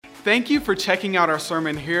Thank you for checking out our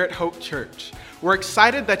sermon here at Hope Church. We're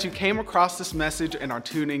excited that you came across this message and are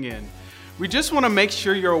tuning in. We just want to make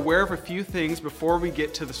sure you're aware of a few things before we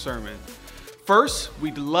get to the sermon. First,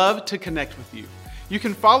 we'd love to connect with you. You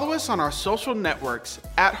can follow us on our social networks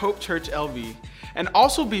at Hope Church LV, and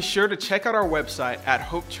also be sure to check out our website at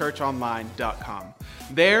hopechurchonline.com.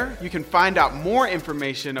 There, you can find out more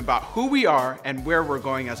information about who we are and where we're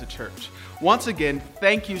going as a church. Once again,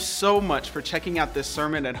 thank you so much for checking out this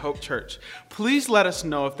sermon at Hope Church. Please let us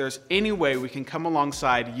know if there's any way we can come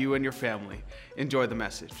alongside you and your family. Enjoy the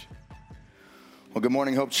message. Well, good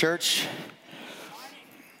morning, Hope Church.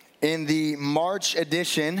 In the March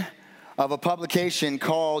edition of a publication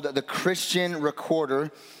called The Christian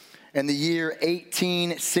Recorder, in the year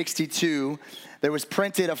 1862, there was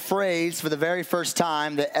printed a phrase for the very first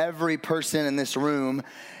time that every person in this room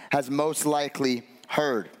has most likely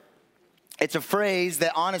heard. It's a phrase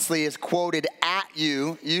that honestly is quoted at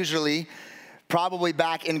you, usually probably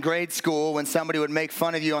back in grade school when somebody would make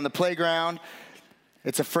fun of you on the playground.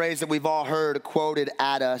 It's a phrase that we've all heard quoted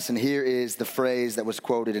at us, and here is the phrase that was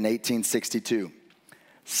quoted in 1862.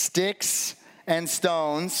 Sticks and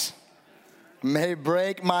stones may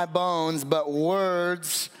break my bones, but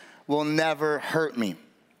words will never hurt me.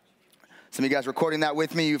 Some of you guys recording that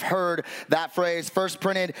with me, you've heard that phrase first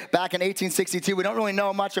printed back in 1862. We don't really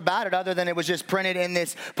know much about it other than it was just printed in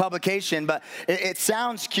this publication, but it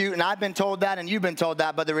sounds cute, and I've been told that and you've been told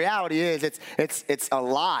that, but the reality is it's a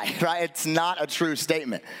lie, right? It's not a true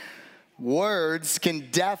statement. Words can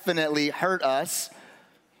definitely hurt us.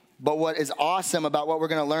 But what is awesome about what we're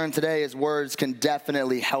going to learn today is words can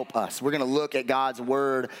definitely help us. We're going to look at God's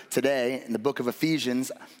word today in the book of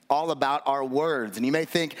Ephesians, all about our words. And you may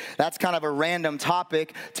think that's kind of a random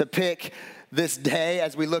topic to pick this day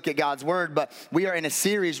as we look at God's word, but we are in a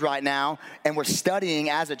series right now, and we're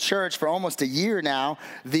studying as a church for almost a year now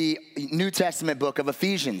the New Testament book of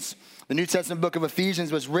Ephesians. The New Testament book of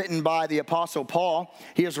Ephesians was written by the Apostle Paul.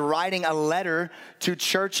 He is writing a letter to a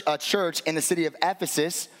church in the city of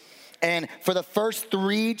Ephesus. And for the first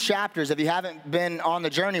 3 chapters, if you haven't been on the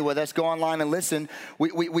journey with us, go online and listen.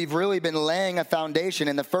 We've really been laying a foundation.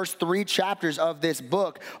 In the first 3 chapters of this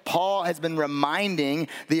book, Paul has been reminding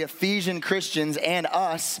the Ephesian Christians and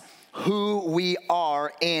us who we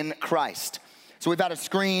are in Christ. So we've had a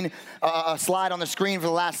slide on the screen for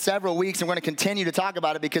the last several weeks, and we're going to continue to talk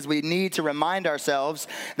about it because we need to remind ourselves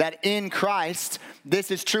that in Christ, this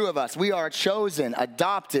is true of us. We are chosen,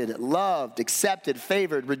 adopted, loved, accepted,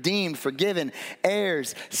 favored, redeemed, forgiven,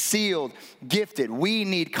 heirs, sealed, gifted. We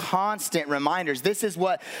need constant reminders. This is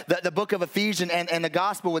what the book of Ephesians and the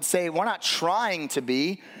gospel would say. We're not trying to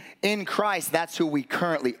be. In Christ, that's who we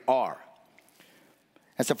currently are.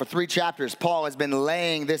 And so for 3 chapters, Paul has been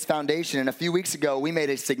laying this foundation. And a few weeks ago, we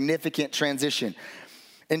made a significant transition.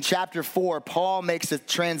 In chapter 4, Paul makes a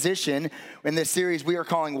transition in this series we are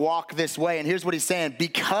calling Walk This Way. And here's what he's saying.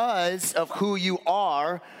 Because of who you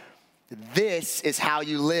are, this is how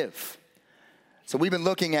you live. So we've been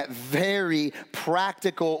looking at very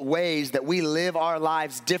practical ways that we live our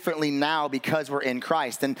lives differently now because we're in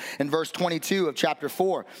Christ. And in verse 22 of chapter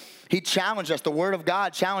 4, he challenged us, the word of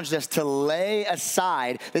God challenged us to lay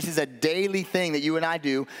aside. This is a daily thing that you and I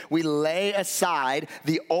do. We lay aside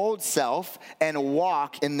the old self and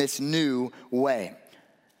walk in this new way.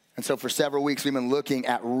 And so for several weeks, we've been looking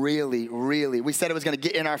at really, we said it was going to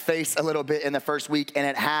get in our face a little bit in the first week, and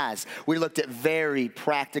it has. We looked at very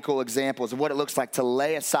practical examples of what it looks like to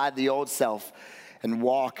lay aside the old self and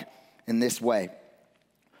walk in this way.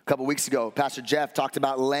 A couple weeks ago, Pastor Jeff talked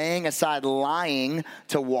about laying aside lying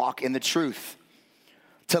to walk in the truth,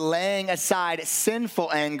 to laying aside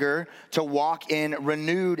sinful anger to walk in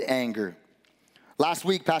renewed anger. Last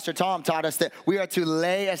week, Pastor Tom taught us that we are to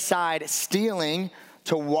lay aside stealing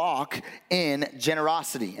to walk in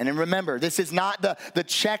generosity. And remember, this is not the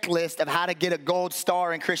checklist of how to get a gold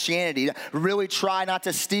star in Christianity. Really try not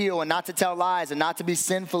to steal and not to tell lies and not to be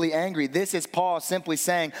sinfully angry. This is Paul simply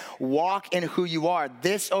saying, walk in who you are.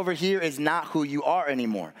 This over here is not who you are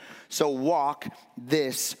anymore. So walk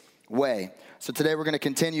this way. So today we're going to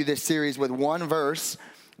continue this series with one verse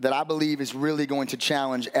that I believe is really going to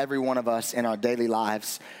challenge every one of us in our daily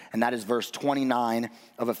lives, and that is verse 29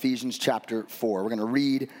 of Ephesians chapter 4. We're going to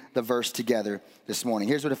read the verse together this morning.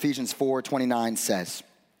 Here's what Ephesians 4:29 says.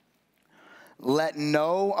 Let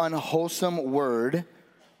no unwholesome word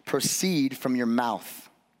proceed from your mouth,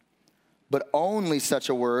 but only such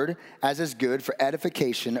a word as is good for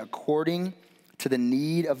edification according to the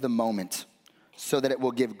need of the moment, so that it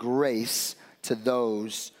will give grace to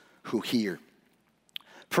those who hear.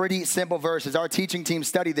 Pretty simple verses. Our teaching team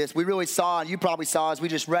studied this. We really saw, and you probably saw as we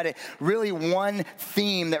just read it, really one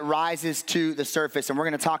theme that rises to the surface. And we're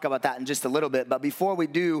going to talk about that in just a little bit. But before we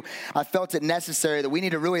do, I felt it necessary that we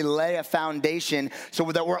need to really lay a foundation so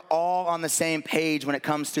that we're all on the same page when it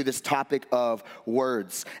comes to this topic of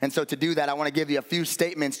words. And so to do that, I want to give you a few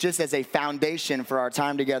statements just as a foundation for our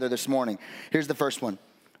time together this morning. Here's the first one.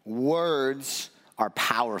 Words are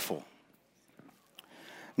powerful.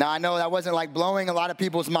 Now, I know that wasn't like blowing a lot of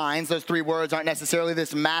people's minds. Those three words aren't necessarily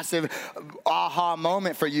this massive aha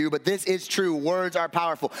moment for you, but this is true. Words are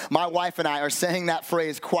powerful. My wife and I are saying that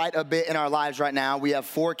phrase quite a bit in our lives right now. We have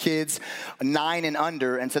 4 kids, 9 and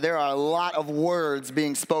under, and so there are a lot of words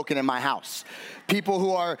being spoken in my house.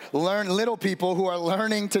 Little people who are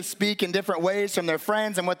learning to speak in different ways from their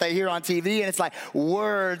friends and what they hear on TV. And it's like,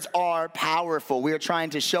 words are powerful. We are trying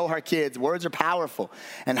to show our kids words are powerful,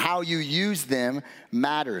 and how you use them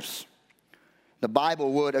matters. The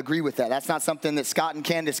Bible would agree with that. That's not something that Scott and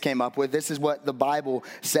Candace came up with. This is what the Bible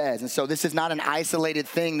says. And so this is not an isolated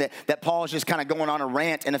thing that Paul is just kind of going on a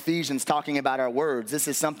rant in Ephesians talking about our words. This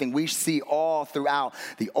is something we see all throughout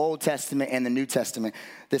the Old Testament and the New Testament,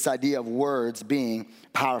 this idea of words being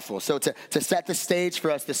powerful. So to set the stage for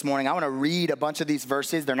us this morning, I want to read a bunch of these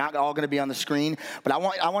verses. They're not all going to be on the screen, but I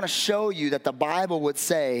want to show you that the Bible would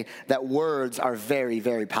say that words are very,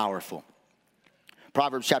 very powerful.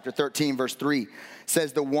 Proverbs chapter 13, verse 3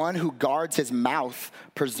 says, the one who guards his mouth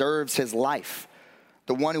preserves his life.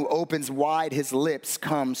 The one who opens wide his lips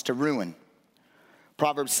comes to ruin.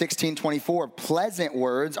 Proverbs 16:24, pleasant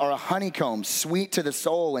words are a honeycomb, sweet to the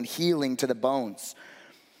soul and healing to the bones.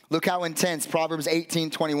 Look how intense Proverbs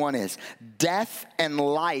 18:21 is. Death and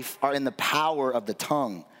life are in the power of the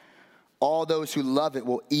tongue. All those who love it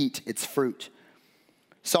will eat its fruit.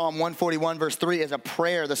 Psalm 141 verse 3 is a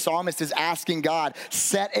prayer. The psalmist is asking God,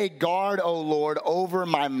 set a guard, O Lord, over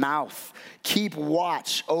my mouth. Keep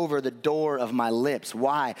watch over the door of my lips.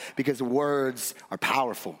 Why? Because words are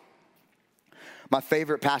powerful. My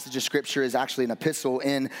favorite passage of scripture is actually an epistle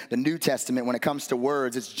in the New Testament when it comes to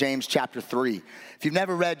words. It's James chapter 3. If you've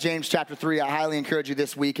never read James chapter 3, I highly encourage you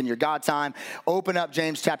this week in your God time, open up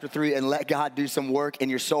James chapter 3 and let God do some work in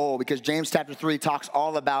your soul, because James chapter 3 talks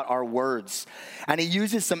all about our words. And he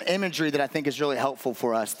uses some imagery that I think is really helpful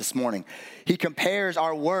for us this morning. He compares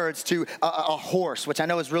our words to a horse, which I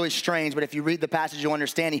know is really strange, but if you read the passage, you'll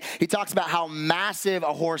understand. He talks about how massive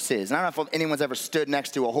a horse is. And I don't know if anyone's ever stood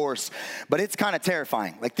next to a horse, but it's kind of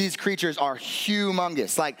terrifying. Like, these creatures are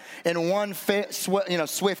humongous. Like, in one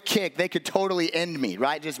swift kick, they could totally end me,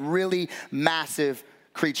 right? Just really massive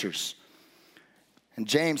creatures. And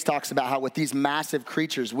James talks about how with these massive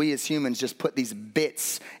creatures, we as humans just put these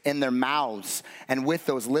bits in their mouths. And with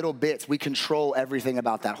those little bits, we control everything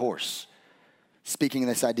about that horse. Speaking of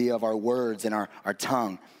this idea of our words and our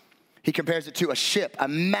tongue. He compares it to a ship, I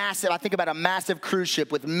think about a massive cruise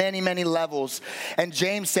ship with many, many levels. And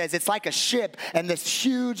James says it's like a ship, and this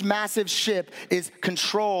huge, massive ship is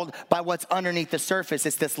controlled by what's underneath the surface.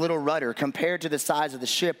 It's this little rudder. Compared to the size of the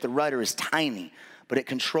ship, the rudder is tiny, but it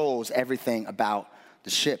controls everything about the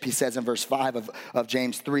ship. He says in verse 5 of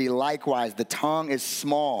James 3, likewise, the tongue is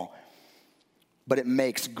small, but it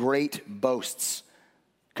makes great boasts.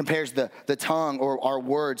 Compares the tongue or our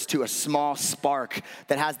words to a small spark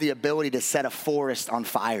that has the ability to set a forest on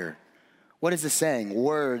fire. What is this saying?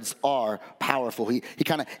 Words are powerful. He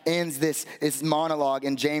kind of ends this monologue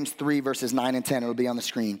in James 3 verses 9 and 10. It'll be on the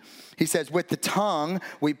screen. He says, with the tongue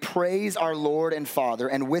we praise our Lord and Father,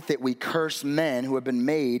 and with it we curse men who have been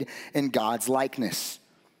made in God's likeness.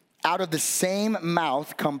 Out of the same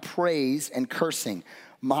mouth come praise and cursing.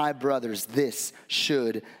 My brothers, this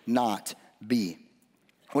should not be.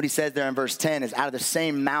 What he says there in verse 10 is out of the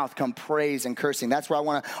same mouth come praise and cursing. That's where I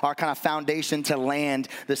want our kind of foundation to land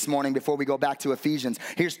this morning before we go back to Ephesians.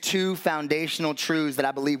 Here's 2 foundational truths that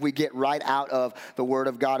I believe we get right out of the Word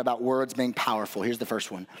of God about words being powerful. Here's the first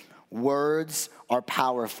one. Words are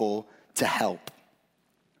powerful to help.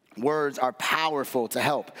 Words are powerful to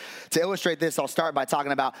help. To illustrate this, I'll start by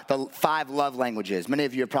talking about the 5 love languages. Many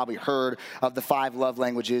of you have probably heard of the 5 love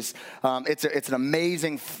languages. It's an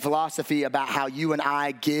amazing philosophy about how you and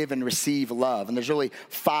I give and receive love. And there's really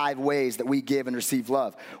 5 ways that we give and receive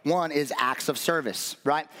love. One is acts of service,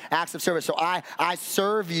 right? Acts of service. So I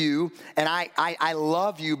serve you, and I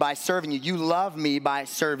love you by serving you. You love me by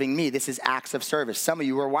serving me. This is acts of service. Some of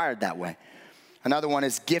you are wired that way. Another one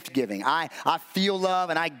is gift giving. I feel love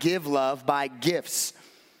and I give love by gifts.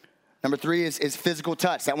 Number 3 is physical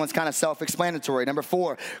touch. That one's kind of self-explanatory. Number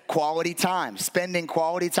 4, quality time. Spending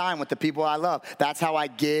quality time with the people I love. That's how I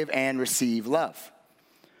give and receive love.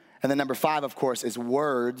 And then number 5, of course, is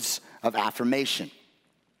words of affirmation.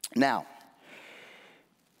 Now,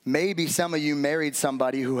 maybe some of you married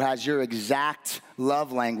somebody who has your exact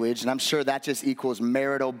love language, and I'm sure that just equals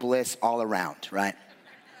marital bliss all around, right?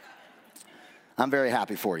 I'm very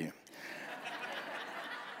happy for you.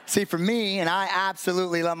 See, for me, and I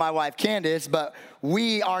absolutely love my wife, Candace, but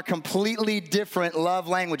we are completely different love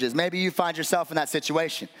languages. Maybe you find yourself in that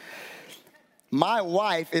situation. My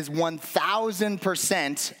wife is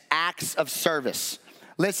 1,000% acts of service.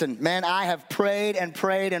 Listen, man, I have prayed and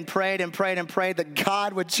prayed and prayed and prayed and prayed that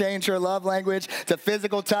God would change her love language to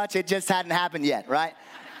physical touch. It just hadn't happened yet, right?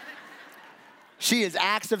 She is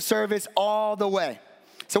acts of service all the way.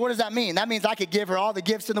 So what does that mean? That means I could give her all the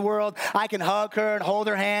gifts in the world. I can hug her and hold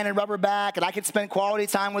her hand and rub her back, and I could spend quality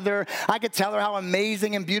time with her. I could tell her how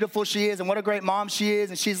amazing and beautiful she is and what a great mom she is,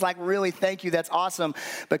 and she's like, really, thank you, that's awesome.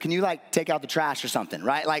 But can you like take out the trash or something,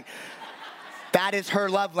 right? Like, that is her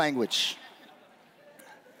love language.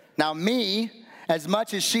 Now me, as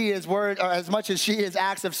much as she is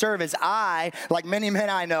acts of service, I, like many men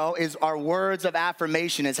I know, are words of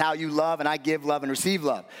affirmation, is how you love, and I give love and receive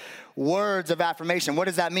love. Words of affirmation. What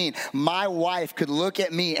does that mean? My wife could look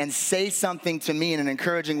at me and say something to me in an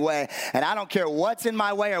encouraging way, and I don't care what's in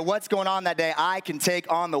my way or what's going on that day, I can take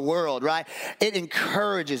on the world, right? It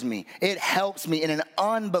encourages me. It helps me in an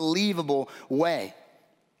unbelievable way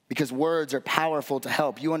because words are powerful to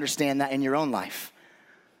help. You understand that in your own life.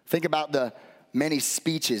 Think about the many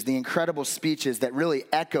speeches, the incredible speeches that really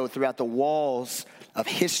echo throughout the walls of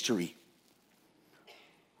history.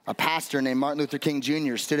 A pastor named Martin Luther King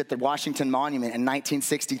Jr. stood at the Washington Monument in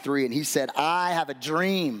 1963, and he said, I have a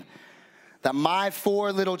dream that my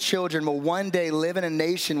 4 little children will one day live in a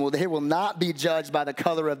nation where they will not be judged by the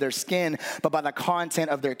color of their skin, but by the content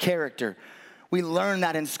of their character. We learn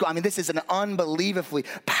that in school. I mean, this is an unbelievably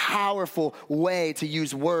powerful way to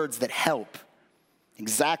use words that help.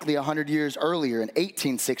 Exactly 100 years earlier, in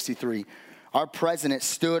 1863, our president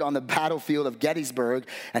stood on the battlefield of Gettysburg,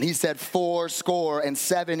 and he said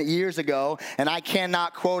 407 years ago, and I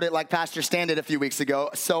cannot quote it like Pastor Stan did a few weeks ago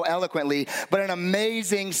so eloquently, but an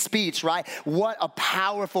amazing speech, right? What a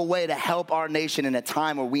powerful way to help our nation in a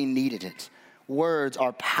time where we needed it. Words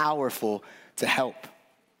are powerful to help.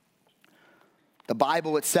 The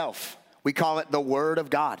Bible itself, we call it the Word of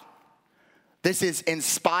God. This is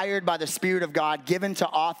inspired by the Spirit of God, given to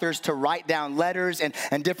authors to write down letters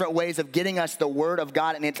and different ways of getting us the Word of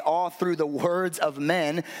God. And it's all through the words of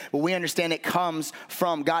men, but we understand it comes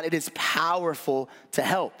from God. It is powerful to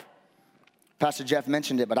help. Pastor Jeff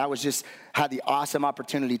mentioned it, but I had the awesome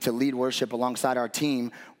opportunity to lead worship alongside our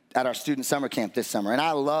team at our student summer camp this summer. And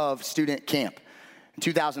I love student camp. In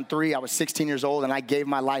 2003, I was 16 years old, and I gave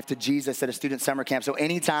my life to Jesus at a student summer camp. So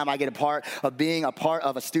anytime I get a part of being a part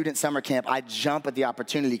of a student summer camp, I jump at the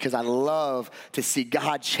opportunity because I love to see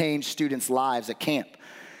God change students' lives at camp.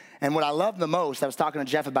 And what I love the most, I was talking to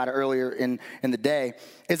Jeff about it earlier in the day,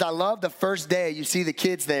 is I love the first day you see the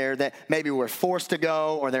kids there that maybe were forced to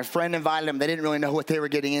go or their friend invited them. They didn't really know what they were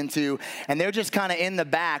getting into. And they're just kind of in the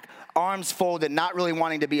back, arms folded, not really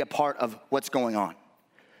wanting to be a part of what's going on.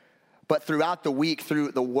 But throughout the week,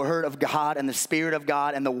 through the Word of God and the Spirit of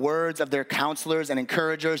God and the words of their counselors and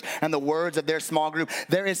encouragers and the words of their small group,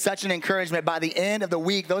 there is such an encouragement. By the end of the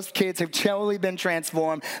week, those kids have totally been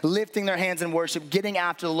transformed, lifting their hands in worship, getting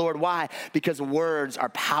after the Lord. Why? Because words are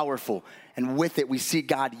powerful. And with it, we see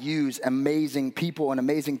God use amazing people and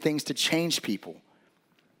amazing things to change people.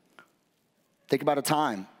 Think about a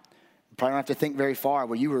time, you probably don't have to think very far,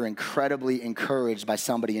 where you were incredibly encouraged by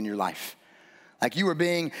somebody in your life. Like you were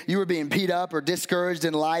being beat up or discouraged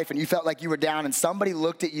in life, and you felt like you were down, and somebody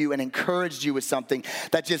looked at you and encouraged you with something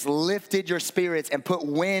that just lifted your spirits and put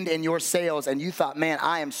wind in your sails, and you thought, man,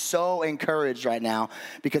 I am so encouraged right now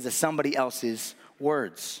because of somebody else's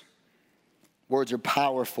words. Words are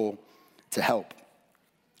powerful to help.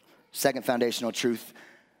 Second foundational truth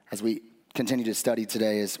as we continue to study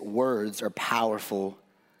today is words are powerful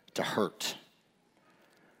to hurt.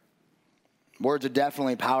 Words are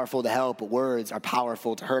definitely powerful to help, but words are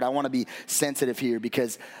powerful to hurt. I want to be sensitive here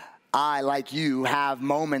because I, like you, have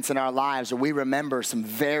moments in our lives where we remember some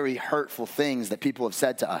very hurtful things that people have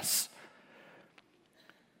said to us.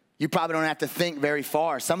 You probably don't have to think very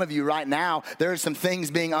far. Some of you right now, there are some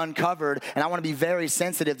things being uncovered, and I want to be very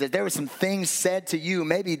sensitive that there were some things said to you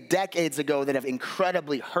maybe decades ago that have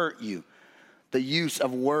incredibly hurt you. The use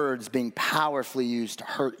of words being powerfully used to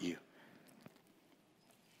hurt you.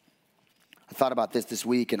 I thought about this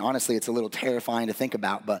week, and honestly, it's a little terrifying to think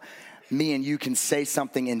about, but me and you can say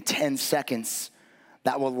something in 10 seconds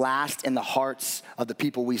that will last in the hearts of the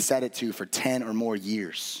people we said it to for 10 or more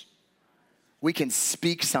years. We can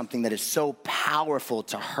speak something that is so powerful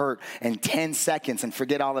to hurt in 10 seconds and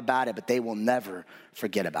forget all about it, but they will never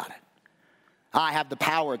forget about it. I have the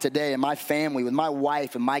power today in my family, with my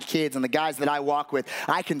wife and my kids and the guys that I walk with.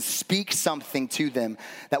 I can speak something to them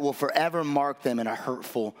that will forever mark them in a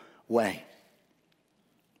hurtful way.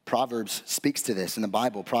 Proverbs speaks to this in the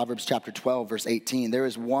Bible. Proverbs chapter 12, verse 18. There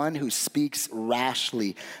is one who speaks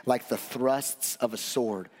rashly like the thrusts of a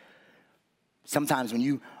sword. Sometimes when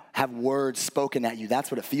you have words spoken at you,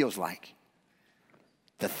 that's what it feels like.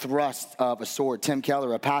 The thrust of a sword. Tim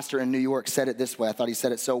Keller, a pastor in New York, said it this way. I thought he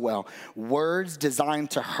said it so well. Words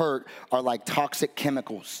designed to hurt are like toxic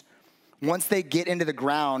chemicals. Once they get into the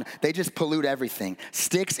ground, they just pollute everything.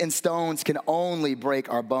 Sticks and stones can only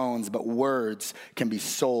break our bones, but words can be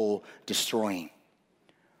soul destroying.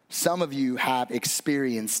 Some of you have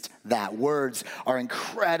experienced that. Words are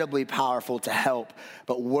incredibly powerful to help,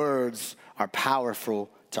 but words are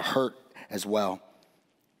powerful to hurt as well.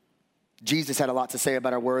 Jesus had a lot to say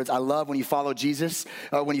about our words. I love when you follow Jesus,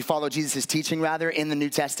 when you follow Jesus' teaching rather in the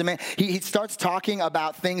New Testament. He starts talking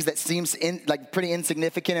about things that seems like pretty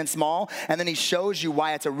insignificant and small, and then he shows you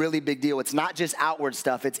why it's a really big deal. It's not just outward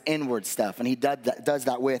stuff, it's inward stuff, and he does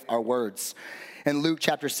that with our words. In Luke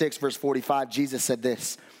chapter 6, verse 45, Jesus said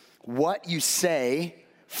this, "What you say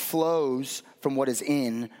flows from what is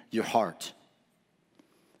in your heart."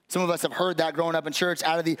 Some of us have heard that growing up in church.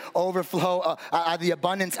 Out of the overflow, out of the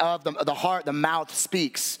abundance of the heart, the mouth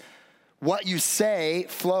speaks. What you say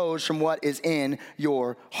flows from what is in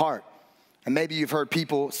your heart. And maybe you've heard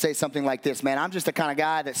people say something like this, man, I'm just the kind of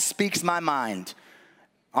guy that speaks my mind.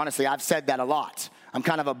 Honestly, I've said that a lot. I'm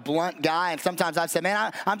kind of a blunt guy, and sometimes I've said,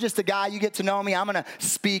 man, I'm just a guy, you get to know me, I'm gonna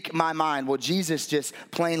speak my mind. Well, Jesus just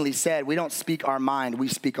plainly said, we don't speak our mind, we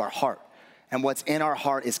speak our heart. And what's in our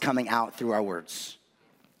heart is coming out through our words.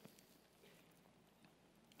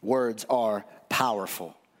 Words are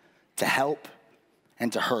powerful to help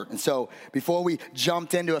and to hurt. And so before we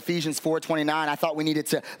jumped into Ephesians 4:29, I thought we needed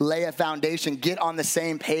to lay a foundation, get on the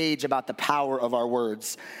same page about the power of our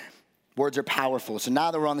words. Words are powerful. So now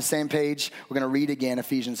that we're on the same page, we're going to read again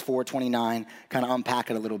Ephesians 4:29, kind of unpack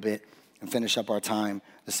it a little bit and finish up our time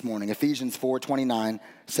this morning. Ephesians 4:29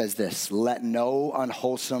 says this, "Let no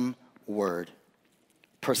unwholesome word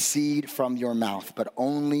proceed from your mouth, but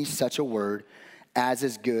only such a word as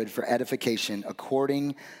is good for edification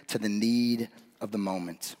according to the need of the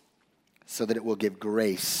moment, so that it will give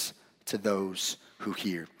grace to those who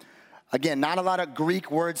hear." Again, not a lot of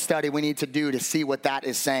Greek word study we need to do to see what that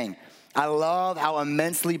is saying. I love how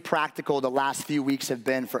immensely practical the last few weeks have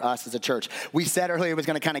been for us as a church. We said earlier it was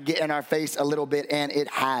going to kind of get in our face a little bit, and it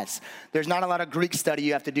has. There's not a lot of Greek study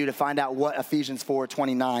you have to do to find out what Ephesians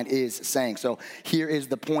 4:29 is saying. So here is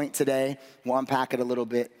the point today. We'll unpack it a little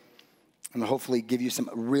bit and hopefully give you some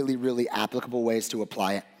really, really applicable ways to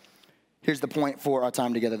apply it. Here's the point for our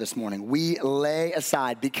time together this morning. We lay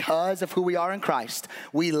aside, because of who we are in Christ,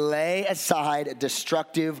 we lay aside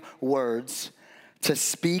destructive words to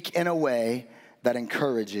speak in a way that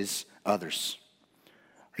encourages others.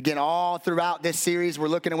 Again, all throughout this series, we're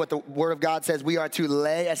looking at what the Word of God says. We are to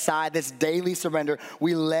lay aside this daily surrender.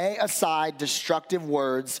 We lay aside destructive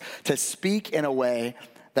words to speak in a way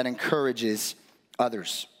that encourages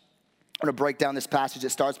others. I'm going to break down this passage.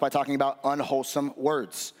 It starts by talking about unwholesome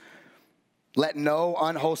words. Let no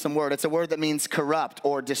unwholesome word. It's a word that means corrupt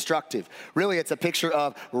or destructive. Really, it's a picture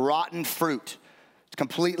of rotten fruit. It's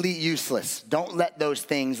completely useless. Don't let those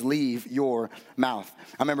things leave your mouth.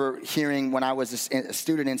 I remember hearing when I was a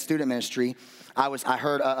student in student ministry, I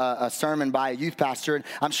heard a sermon by a youth pastor, and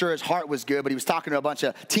I'm sure his heart was good, but he was talking to a bunch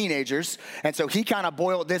of teenagers, and so he kind of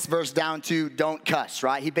boiled this verse down to don't cuss,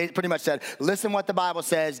 right? He pretty much said, listen what the Bible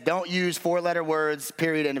says, don't use four-letter words,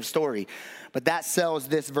 period, end of story. But that sells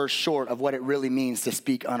this verse short of what it really means to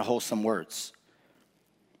speak unwholesome words.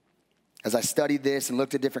 As I studied this and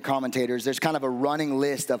looked at different commentators, there's kind of a running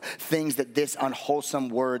list of things that this unwholesome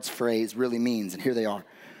words phrase really means, and here they are.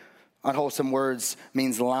 Unwholesome words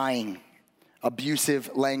means lying,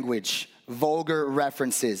 abusive language, vulgar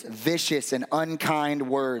references, vicious and unkind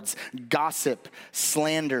words, gossip,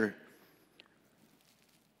 slander.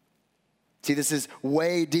 See, this is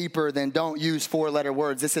way deeper than don't use four-letter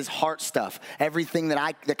words. This is heart stuff. Everything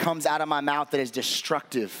that comes out of my mouth that is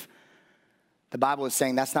destructive. The Bible is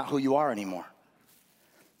saying that's not who you are anymore.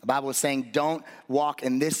 The Bible is saying don't walk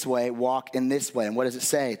in this way, walk in this way. And what does it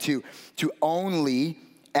say? To only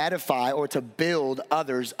edify or to build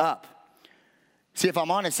others up. See, if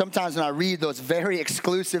I'm honest, sometimes when I read those very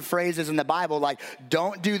exclusive phrases in the Bible, like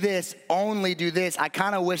don't do this, only do this, I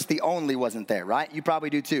kind of wish the only wasn't there, right? You probably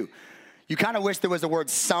do too. You kind of wish there was the word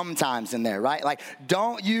sometimes in there, right? Like,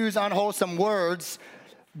 don't use unwholesome words,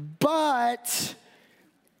 but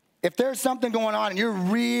if there's something going on and you're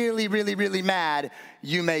really, really, really mad,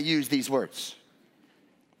 you may use these words.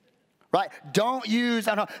 Right? Don't use,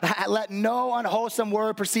 let no unwholesome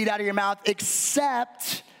word proceed out of your mouth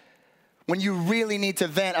except when you really need to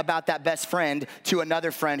vent about that best friend to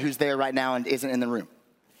another friend who's there right now and isn't in the room.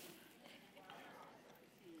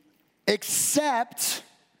 Except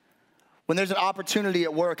when there's an opportunity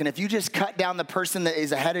at work, and if you just cut down the person that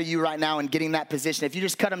is ahead of you right now and getting that position, if you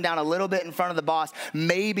just cut them down a little bit in front of the boss,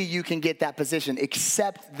 maybe you can get that position.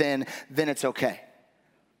 Except then it's okay.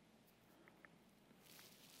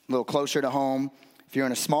 A little closer to home, if you're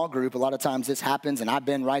in a small group, a lot of times this happens, and I've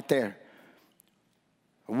been right there.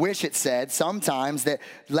 I wish it said sometimes that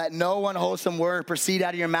let no unwholesome word proceed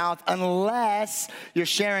out of your mouth unless you're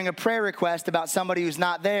sharing a prayer request about somebody who's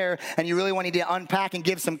not there and you really want to unpack and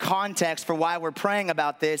give some context for why we're praying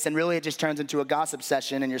about this, and really it just turns into a gossip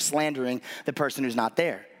session and you're slandering the person who's not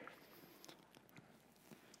there.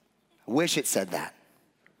 I wish it said that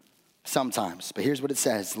sometimes, but here's what it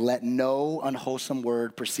says: let no unwholesome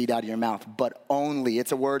word proceed out of your mouth, but only,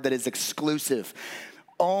 it's a word that is exclusive,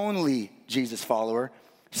 only, Jesus follower,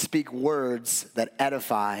 speak words that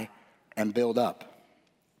edify and build up.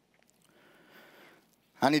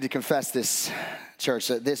 I need to confess this, church,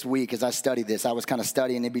 that this week as I studied this, I was kind of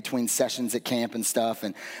studying in between sessions at camp and stuff,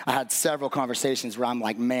 and I had several conversations where I'm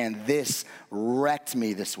like, man, this wrecked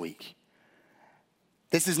me this week.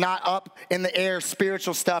 This is not up in the air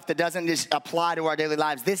spiritual stuff that doesn't just apply to our daily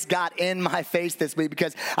lives. This got in my face this week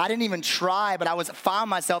because I didn't even try, but I found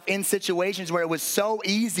myself in situations where it was so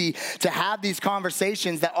easy to have these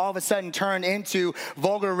conversations that all of a sudden turned into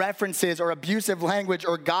vulgar references or abusive language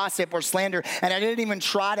or gossip or slander, and I didn't even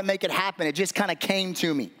try to make it happen. It just kind of came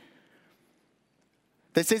to me.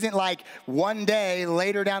 This isn't like one day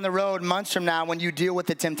later down the road, months from now, when you deal with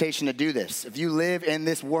the temptation to do this. If you live in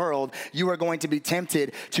this world, you are going to be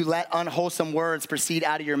tempted to let unwholesome words proceed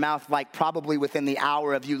out of your mouth, like probably within the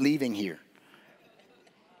hour of you leaving here.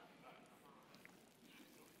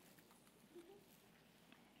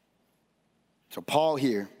 So Paul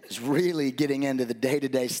here is really getting into the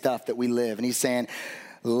day-to-day stuff that we live, and he's saying,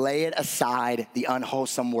 lay it aside, the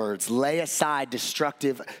unwholesome words. Lay aside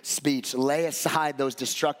destructive speech. Lay aside those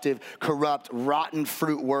destructive, corrupt, rotten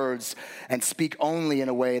fruit words and speak only in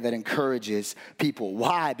a way that encourages people.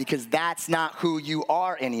 Why? Because that's not who you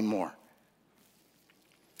are anymore.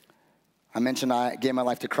 I mentioned I gave my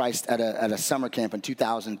life to Christ at a summer camp in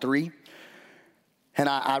 2003. And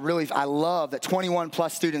I love that 21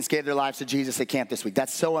 plus students gave their lives to Jesus at camp this week.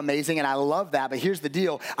 That's so amazing, and I love that. But here's the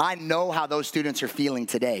deal. I know how those students are feeling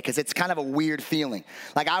today, because it's kind of a weird feeling.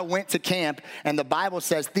 Like, I went to camp, and the Bible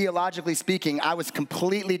says, theologically speaking, I was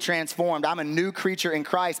completely transformed. I'm a new creature in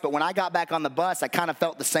Christ. But when I got back on the bus, I kind of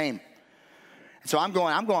felt the same. So I'm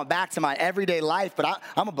going back to my everyday life, but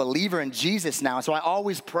I'm a believer in Jesus now. So I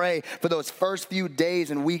always pray for those first few days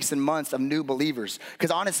and weeks and months of new believers. Because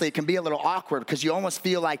honestly, it can be a little awkward because you almost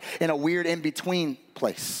feel like in a weird in-between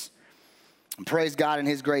place. And praise God in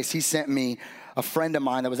his grace, he sent me a friend of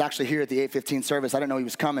mine that was actually here at the 8:15 service. I didn't know he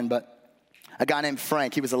was coming, but a guy named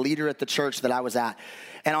Frank. He was a leader at the church that I was at.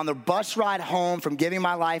 And on the bus ride home from giving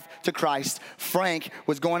my life to Christ, Frank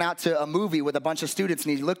was going out to a movie with a bunch of students,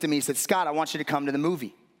 and he looked at me and said, Scott, I want you to come to the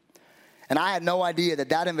movie. And I had no idea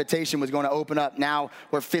that invitation was going to open up. Now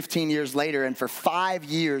we're 15 years later, and for 5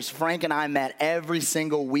 years, Frank and I met every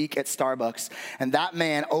single week at Starbucks. And that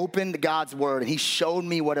man opened God's word, and he showed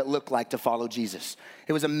me what it looked like to follow Jesus.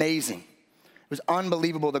 It was amazing. It was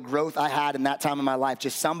unbelievable, the growth I had in that time of my life,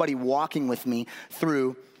 just somebody walking with me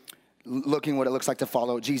through looking what it looks like to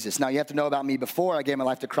follow Jesus. Now, you have to know about me before I gave my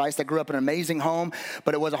life to Christ. I grew up in an amazing home,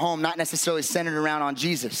 but it was a home not necessarily centered around on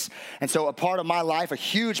Jesus. And so a part of my life, a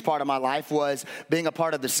huge part of my life, was being a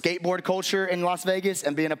part of the skateboard culture in Las Vegas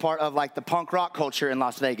and being a part of like the punk rock culture in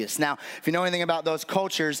Las Vegas. Now, if you know anything about those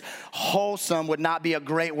cultures, wholesome would not be a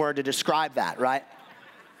great word to describe that, right?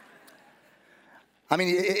 I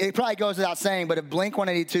mean, it probably goes without saying, but if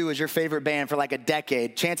Blink-182 is your favorite band for like a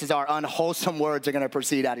decade, chances are unwholesome words are going to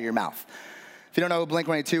proceed out of your mouth. If you don't know who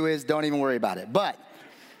Blink-182 is, don't even worry about it. But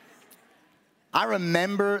I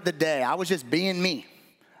remember the day. I was just being me.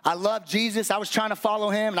 I loved Jesus. I was trying to follow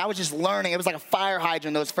him, and I was just learning. It was like a fire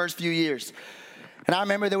hydrant those first few years. And I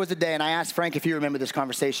remember there was a day, and I asked Frank if he remembered this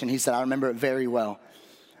conversation. He said, I remember it very well.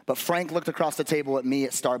 But Frank looked across the table at me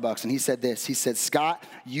at Starbucks, and he said this. He said, Scott,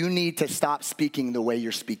 you need to stop speaking the way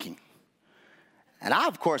you're speaking. And I,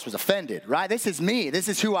 of course, was offended, right? This is me. This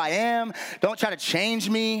is who I am. Don't try to change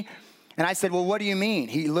me. And I said, well, what do you mean?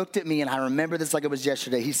 He looked at me, and I remember this like it was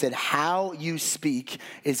yesterday. He said, how you speak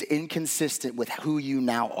is inconsistent with who you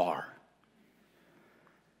now are.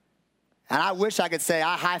 And I wish I could say,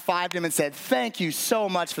 I high-fived him and said, thank you so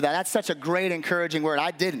much for that. That's such a great, encouraging word.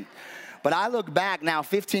 I didn't. But I look back now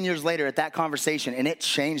 15 years later at that conversation, and it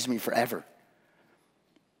changed me forever.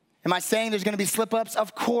 Am I saying there's going to be slip-ups?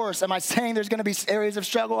 Of course. Am I saying there's going to be areas of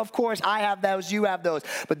struggle? Of course. I have those. You have those.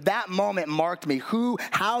 But that moment marked me.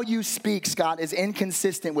 How you speak, Scott, is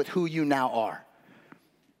inconsistent with who you now are.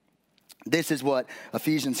 This is what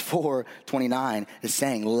Ephesians 4:29 is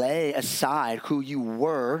saying. Lay aside who you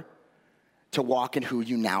were to walk in who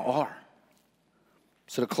you now are.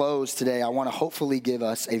 So to close today, I want to hopefully give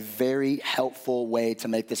us a very helpful way to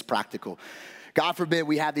make this practical. God forbid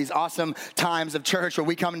we have these awesome times of church where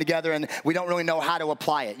we come together and we don't really know how to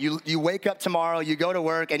apply it. You wake up tomorrow, you go to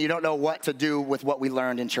work, and you don't know what to do with what we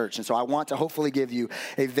learned in church. And so I want to hopefully give you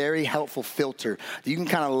a very helpful filter that you can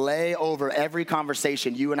kind of lay over every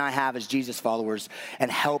conversation you and I have as Jesus followers and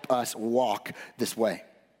help us walk this way.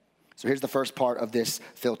 So here's the first part of this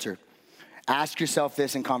filter. Ask yourself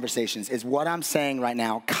this in conversations. Is what I'm saying right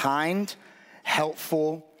now kind,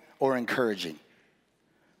 helpful, or encouraging?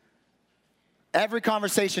 Every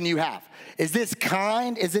conversation you have, is this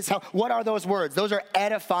kind? Is this how? What are those words? Those are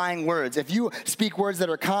edifying words. If you speak words that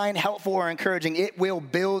are kind, helpful, or encouraging, it will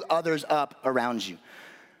build others up around you.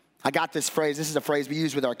 I got this phrase. This is a phrase we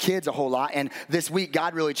use with our kids a whole lot. And this week,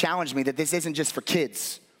 God really challenged me that this isn't just for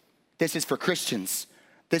kids. This is for Christians.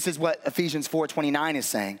 This is what Ephesians 4:29 is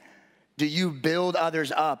saying. Do you build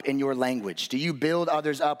others up in your language? Do you build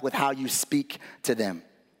others up with how you speak to them?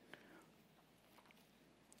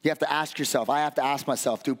 You have to ask yourself, I have to ask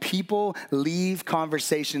myself, do people leave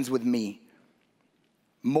conversations with me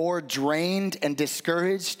more drained and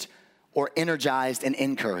discouraged or energized and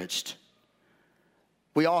encouraged?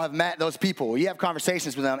 We all have met those people. You have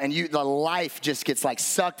conversations with them and the life just gets like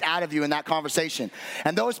sucked out of you in that conversation.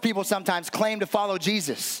 And those people sometimes claim to follow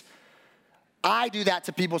Jesus. I do that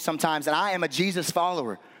to people sometimes, and I am a Jesus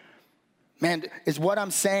follower. Man, is what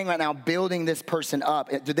I'm saying right now building this person up?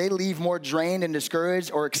 Do they leave more drained and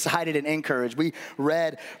discouraged or excited and encouraged? We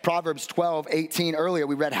read Proverbs 12:18 earlier.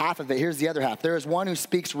 We read half of it. Here's the other half. There is one who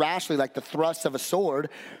speaks rashly like the thrust of a sword,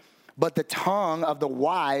 but the tongue of the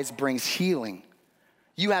wise brings healing.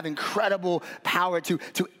 You have incredible power to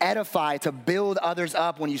edify, to build others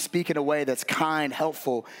up when you speak in a way that's kind,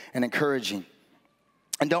 helpful, and encouraging.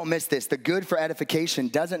 And don't miss this, the good for edification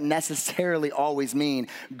doesn't necessarily always mean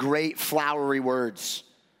great flowery words.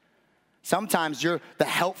 Sometimes the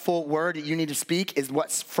helpful word that you need to speak is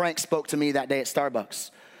what Frank spoke to me that day at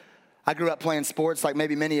Starbucks. I grew up playing sports like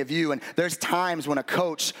maybe many of you, and there's times when a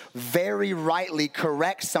coach very rightly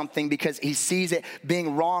corrects something because he sees it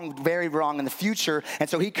being wrong, very wrong in the future, and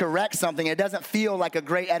so he corrects something. It doesn't feel like a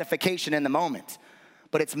great edification in the moment,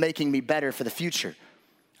 but it's making me better for the future.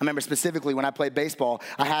 I remember specifically when I played baseball,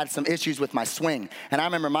 I had some issues with my swing. And I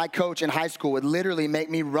remember my coach in high school would literally make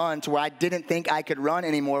me run to where I didn't think I could run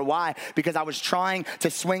anymore. Why? Because I was trying to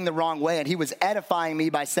swing the wrong way. And he was edifying me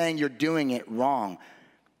by saying, you're doing it wrong.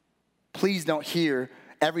 Please don't hear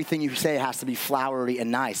everything you say has to be flowery and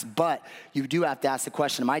nice. But you do have to ask the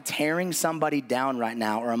question, am I tearing somebody down right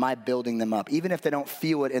now or am I building them up? Even if they don't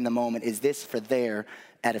feel it in the moment, is this for their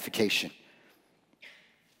edification?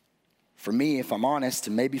 For me, if I'm honest,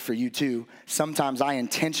 and maybe for you too, sometimes I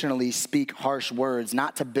intentionally speak harsh words,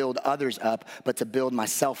 not to build others up, but to build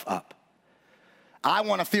myself up. I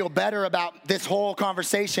want to feel better about this whole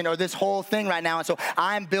conversation or this whole thing right now. And so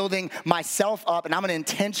I'm building myself up and I'm going to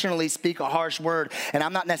intentionally speak a harsh word. And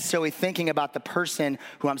I'm not necessarily thinking about the person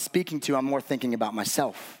who I'm speaking to. I'm more thinking about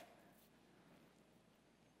myself.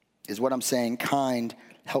 Is what I'm saying kind,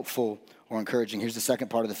 helpful, or encouraging? Here's the second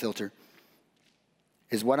part of the filter.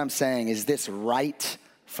 Is what I'm saying, is this right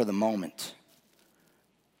for the moment?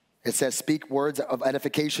 It says, speak words of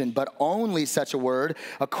edification, but only such a word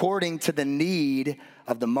according to the need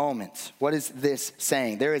of the moment. What is this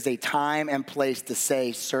saying? There is a time and place to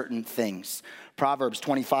say certain things. Proverbs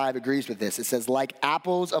 25 agrees with this. It says, like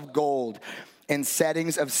apples of gold in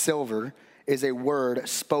settings of silver is a word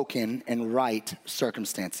spoken in right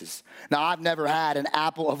circumstances. Now, I've never had an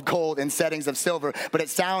apple of gold in settings of silver, but it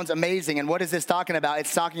sounds amazing. And what is this talking about?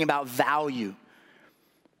 It's talking about value.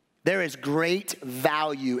 There is great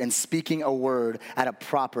value in speaking a word at a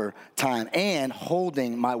proper time and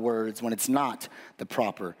holding my words when it's not the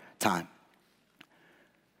proper time.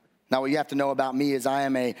 Now, what you have to know about me is I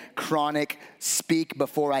am a chronic speak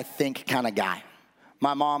before I think kind of guy.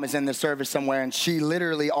 My mom is in the service somewhere, and she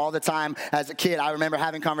literally all the time as a kid, I remember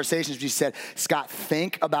having conversations. She said, Scott,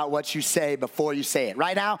 think about what you say before you say it.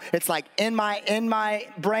 Right now, it's like in my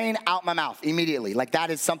brain, out my mouth immediately. Like that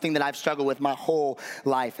is something that I've struggled with my whole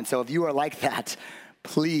life. And so if you are like that,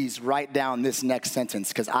 please write down this next sentence,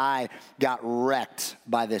 because I got wrecked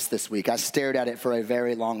by this week. I stared at it for a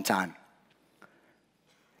very long time.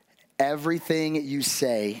 Everything you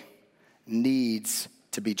say needs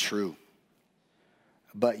to be true.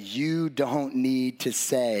 But you don't need to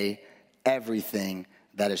say everything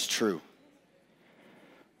that is true.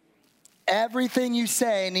 Everything you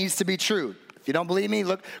say needs to be true. If you don't believe me,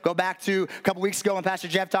 go back to a couple weeks ago when Pastor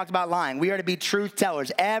Jeff talked about lying. We are to be truth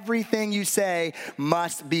tellers. Everything you say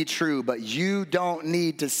must be true, but you don't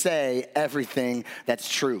need to say everything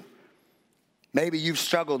that's true. Maybe you've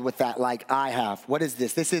struggled with that like I have. What is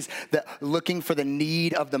this? This is the looking for the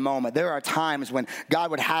need of the moment. There are times when God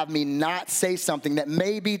would have me not say something that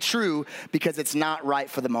may be true because it's not right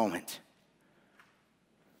for the moment.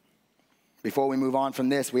 Before we move on from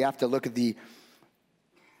this, we have to look at the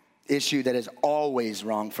issue that is always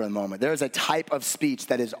wrong for the moment. There is a type of speech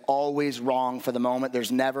that is always wrong for the moment. There's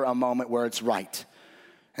never a moment where it's right.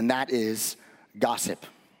 And that is gossip,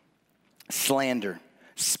 slander.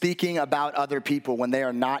 Speaking about other people when they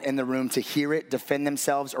are not in the room to hear it, defend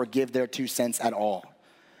themselves, or give their 2 cents at all.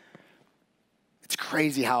 It's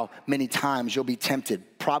crazy how many times you'll be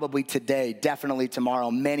tempted, probably today, definitely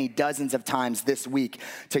tomorrow, many dozens of times this week,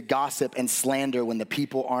 to gossip and slander when the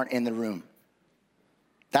people aren't in the room.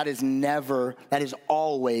 That is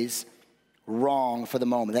always wrong for the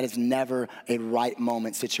moment. That is never a right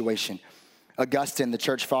moment situation. Augustine, the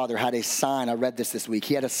church father, had a sign. I read this week.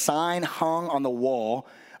 He had a sign hung on the wall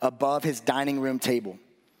above his dining room table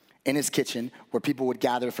in his kitchen where people would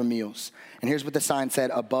gather for meals. And here's what the sign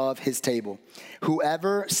said above his table.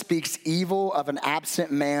 Whoever speaks evil of an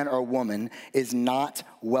absent man or woman is not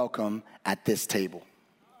welcome at this table.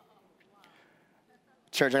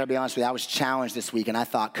 Church, I gotta be honest with you, I was challenged this week and I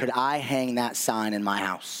thought, could I hang that sign in my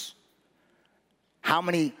house? How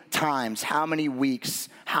many times, how many weeks,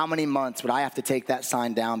 how many months would I have to take that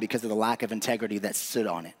sign down because of the lack of integrity that stood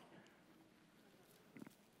on it?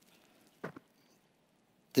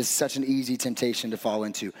 This is such an easy temptation to fall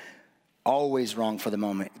into. Always wrong for the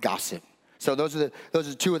moment, gossip. So those are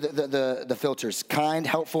two of the filters. Kind,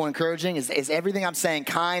 helpful, encouraging. Is everything I'm saying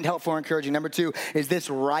kind, helpful, encouraging? Number 2, is this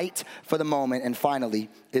right for the moment? And finally,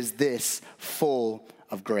 is this full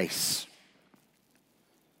of grace?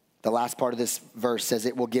 The last part of this verse says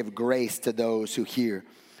it will give grace to those who hear.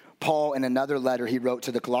 Paul, in another letter he wrote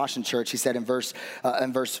to the Colossian church, he said in verse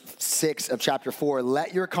 6 of chapter 4,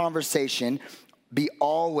 let your conversation be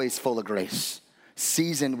always full of grace,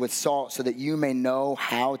 seasoned with salt, so that you may know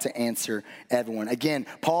how to answer everyone. Again,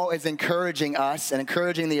 Paul is encouraging us and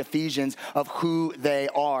encouraging the Ephesians of who they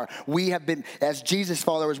are. We have been, as Jesus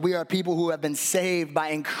followers, we are people who have been saved by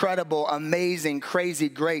incredible, amazing, crazy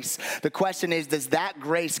grace. The question is, does that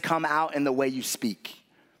grace come out in the way you speak?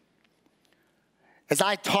 As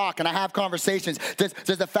I talk and I have conversations, does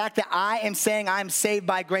the fact that I am saying I'm saved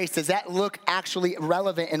by grace, does that look actually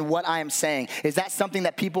relevant in what I am saying? Is that something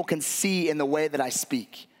that people can see in the way that I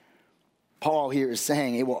speak? Paul here is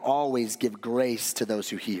saying it will always give grace to those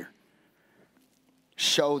who hear.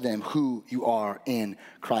 Show them who you are in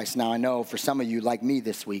Christ. Now I know for some of you, like me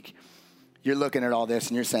this week, you're looking at all this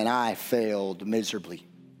and you're saying, I failed miserably.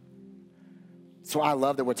 So I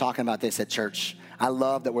love that we're talking about this at church. I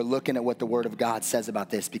love that we're looking at what the Word of God says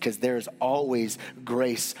about this, because there's always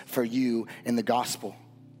grace for you in the gospel.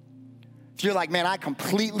 If you're like, man, I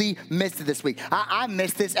completely missed it this week. I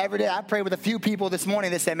miss this every day. I prayed with a few people this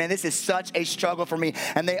morning that said, man, this is such a struggle for me.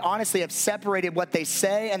 And they honestly have separated what they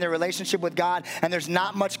say and their relationship with God, and there's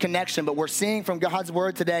not much connection. But we're seeing from God's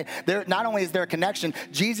Word today, not only is there a connection,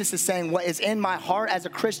 Jesus is saying what is in my heart as a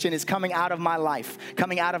Christian is coming out of my life,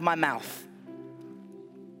 coming out of my mouth.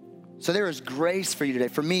 So there is grace for you today.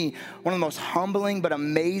 For me, one of the most humbling but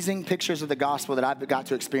amazing pictures of the gospel that I've got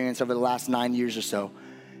to experience over the last 9 years or so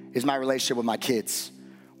is my relationship with my kids.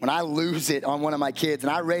 When I lose it on one of my kids and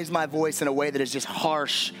I raise my voice in a way that is just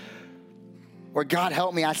harsh, or God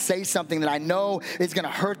help me, I say something that I know is gonna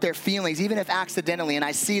hurt their feelings, even if accidentally, and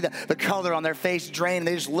I see the color on their face drain, and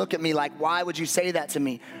they just look at me like, why would you say that to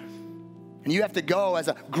me? And you have to go as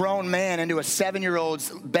a grown man into a 7-year-old's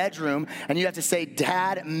bedroom and you have to say,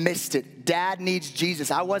 Dad missed it. Dad needs Jesus.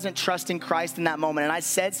 I wasn't trusting Christ in that moment. And I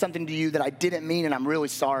said something to you that I didn't mean, and I'm really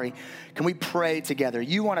sorry. Can we pray together?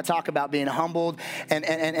 You want to talk about being humbled and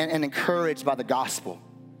encouraged by the gospel.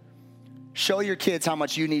 Show your kids how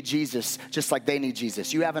much you need Jesus, just like they need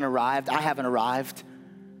Jesus. You haven't arrived. I haven't arrived.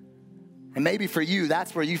 And maybe for you,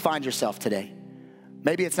 that's where you find yourself today.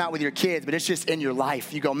 Maybe it's not with your kids, but it's just in your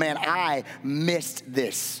life. You go, man, I missed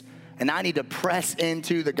this. And I need to press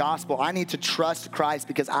into the gospel. I need to trust Christ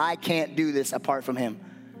because I can't do this apart from him.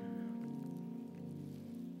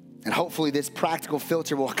 And hopefully this practical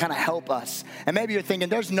filter will kind of help us. And maybe you're thinking,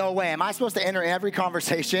 there's no way. Am I supposed to enter every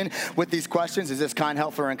conversation with these questions? Is this kind,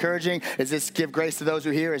 helpful, or encouraging? Is this give grace to those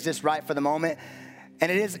who hear? Is this right for the moment?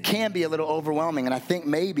 And it can be a little overwhelming. And I think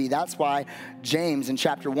maybe that's why James in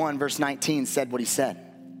chapter 1, verse 19 said what he said.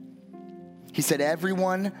 He said,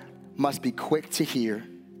 everyone must be quick to hear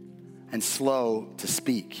and slow to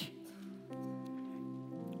speak.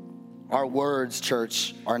 Our words,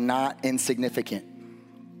 church, are not insignificant.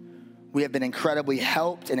 We have been incredibly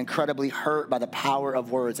helped and incredibly hurt by the power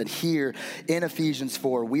of words. And here in Ephesians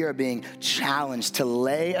 4, we are being challenged to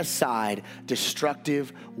lay aside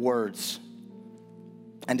destructive words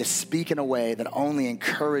and to speak in a way that only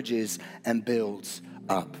encourages and builds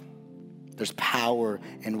up. There's power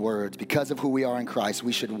in words. Because of who we are in Christ,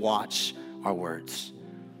 we should watch our words.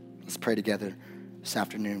 Let's pray together this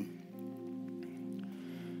afternoon.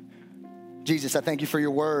 Jesus, I thank you for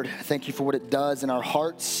your word. I thank you for what it does in our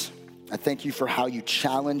hearts. I thank you for how you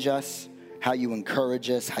challenge us, how you encourage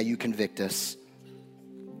us, how you convict us.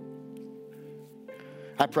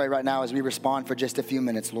 I pray right now as we respond for just a few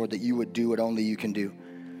minutes, Lord, that you would do what only you can do.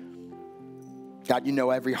 God, you know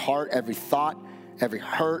every heart, every thought, every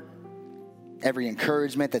hurt, every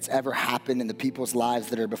encouragement that's ever happened in the people's lives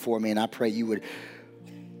that are before me. And I pray you would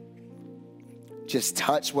just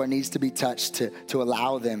touch where it needs to be touched to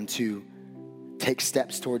allow them to take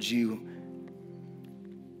steps towards you,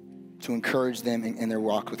 to encourage them in their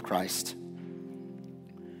walk with Christ.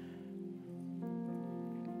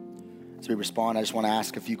 As we respond, I just want to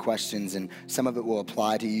ask a few questions, and some of it will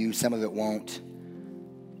apply to you, some of it won't.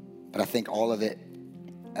 But I think all of it,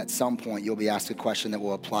 at some point, you'll be asked a question that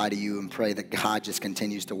will apply to you, and pray that God just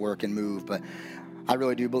continues to work and move. But I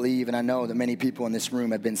really do believe, and I know that many people in this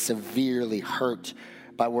room have been severely hurt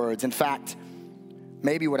by words. In fact,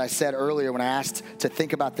 maybe what I said earlier when I asked to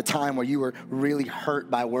think about the time where you were really hurt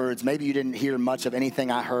by words, maybe you didn't hear much of anything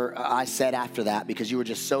I said after that because you were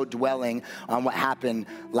just so dwelling on what happened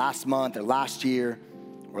last month or last year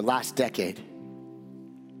or last decade.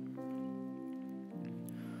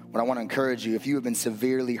 What I want to encourage you, if you have been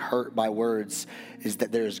severely hurt by words, is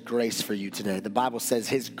that there is grace for you today. The Bible says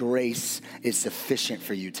his grace is sufficient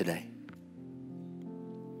for you today.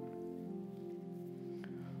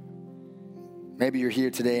 Maybe you're here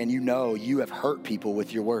today and you know you have hurt people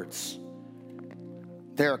with your words.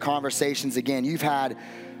 There are conversations, again, you've had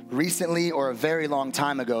recently or a very long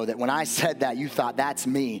time ago that when I said that, you thought, that's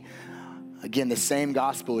me. Again, the same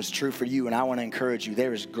gospel is true for you, and I want to encourage you,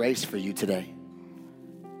 there is grace for you today.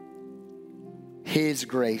 His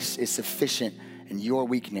grace is sufficient in your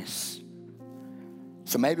weakness.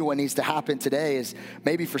 So maybe what needs to happen today is,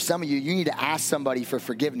 maybe for some of you, you need to ask somebody for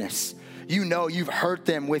forgiveness. You know you've hurt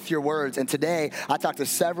them with your words. And today, I talked to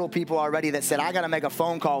several people already that said, I got to make a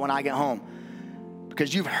phone call when I get home.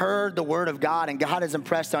 Because you've heard the word of God and God has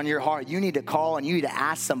impressed on your heart. You need to call and you need to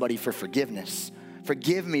ask somebody for forgiveness.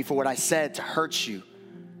 Forgive me for what I said to hurt you.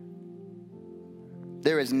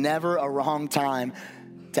 There is never a wrong time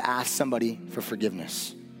to ask somebody for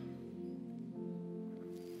forgiveness.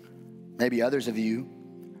 Maybe others of you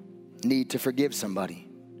need to forgive somebody.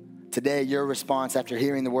 Today, your response after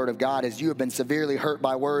hearing the word of God is you have been severely hurt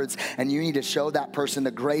by words, and you need to show that person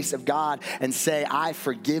the grace of God and say, I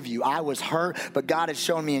forgive you. I was hurt, but God has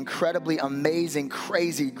shown me incredibly amazing,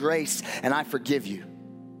 crazy grace, and I forgive you.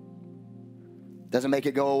 Doesn't make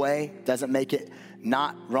it go away, doesn't make it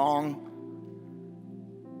not wrong,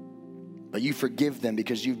 but you forgive them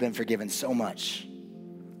because you've been forgiven so much.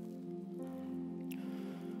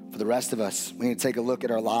 For the rest of us, we need to take a look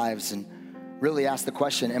at our lives and really ask the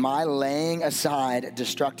question, am I laying aside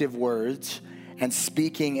destructive words and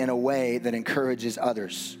speaking in a way that encourages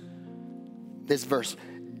others? This verse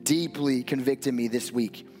deeply convicted me this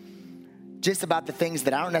week. Just about the things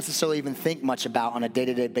that I don't necessarily even think much about on a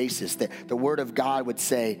day-to-day basis. That the word of God would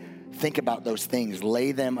say, think about those things,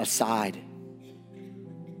 lay them aside.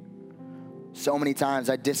 So many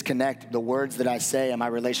times I disconnect the words that I say and my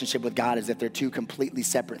relationship with God as if they're two completely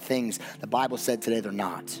separate things. The Bible said today they're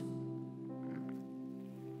not.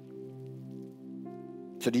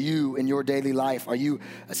 So do you, in your daily life, are you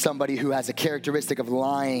somebody who has a characteristic of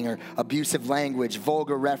lying or abusive language,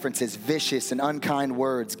 vulgar references, vicious and unkind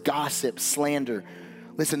words, gossip, slander?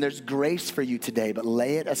 Listen, there's grace for you today, but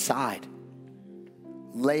lay it aside.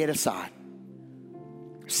 Lay it aside.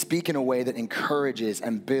 Speak in a way that encourages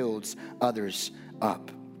and builds others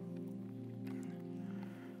up.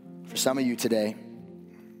 For some of you today,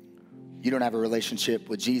 you don't have a relationship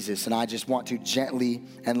with Jesus, and I just want to gently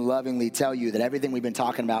and lovingly tell you that everything we've been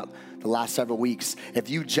talking about the last several weeks, if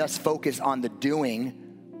you just focus on the doing,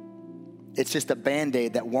 it's just a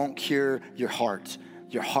Band-Aid that won't cure your heart.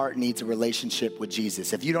 Your heart needs a relationship with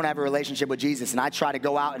Jesus. If you don't have a relationship with Jesus, and I try to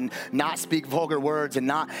go out and not speak vulgar words and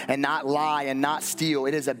not lie and not steal,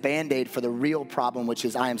 it is a Band-Aid for the real problem, which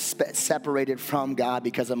is I am separated from God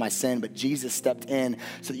because of my sin, but Jesus stepped in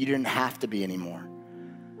so that you didn't have to be anymore.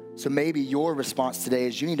 So maybe your response today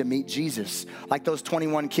is you need to meet Jesus. Like those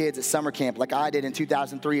 21 kids at summer camp, like I did in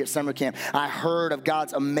 2003 at summer camp. I heard of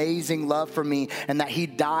God's amazing love for me and that he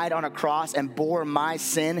died on a cross and bore my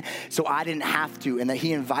sin so I didn't have to, and that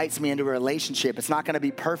he invites me into a relationship. It's not going to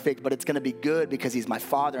be perfect, but it's going to be good because he's my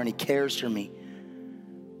father and he cares for me.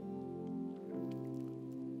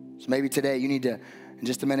 So maybe today you need to, in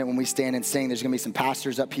just a minute when we stand and sing, there's going to be some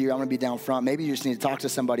pastors up here. I'm going to be down front. Maybe you just need to talk to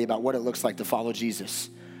somebody about what it looks like to follow Jesus.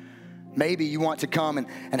 Maybe you want to come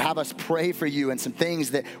and have us pray for you and some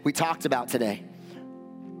things that we talked about today.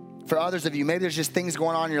 For others of you, maybe there's just things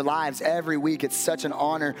going on in your lives every week. It's such an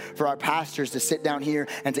honor for our pastors to sit down here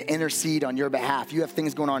and to intercede on your behalf. You have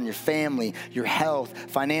things going on in your family, your health,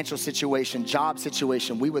 financial situation, job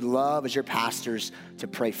situation. We would love as your pastors to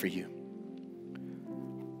pray for you.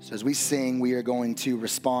 So as we sing, we are going to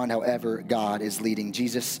respond however God is leading.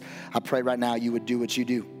 Jesus, I pray right now you would do what you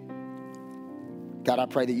do. God, I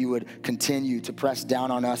pray that you would continue to press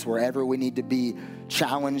down on us wherever we need to be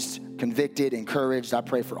challenged, convicted, encouraged. I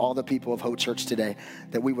pray for all the people of Hope Church today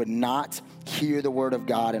that we would not hear the word of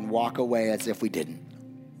God and walk away as if we didn't.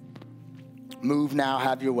 Move now,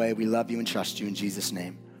 have your way. We love you and trust you in Jesus'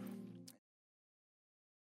 name.